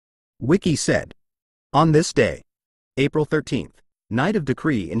WikiSaid. On this day, April 13th, Night of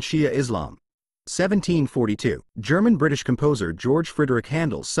Decree in Shia Islam. 1742, German-British composer George Frideric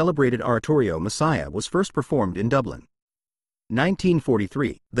Handel's celebrated oratorio Messiah was first performed in Dublin.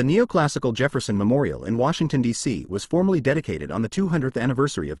 1943, the Neoclassical Jefferson Memorial in Washington, D.C. was formally dedicated on the 200th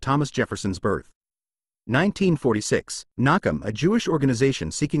anniversary of Thomas Jefferson's birth. 1946, Nakam, a Jewish organization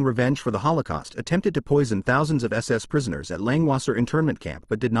seeking revenge for the Holocaust, attempted to poison thousands of SS prisoners at Langwasser internment camp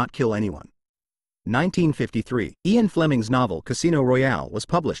but did not kill anyone. 1953, Ian Fleming's novel Casino Royale was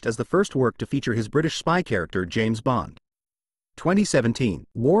published as the first work to feature his British spy character James Bond. 2017,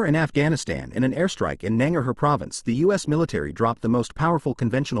 War in Afghanistan. In an airstrike in Nangarhar Province, the U.S. military dropped the most powerful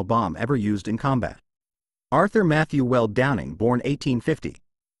conventional bomb ever used in combat. Arthur Matthew Weld Downing, born 1850.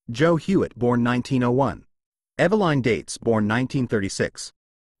 Joe Hewitt, born 1901. Eveline Dates, born 1936.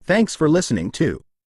 Thanks for listening to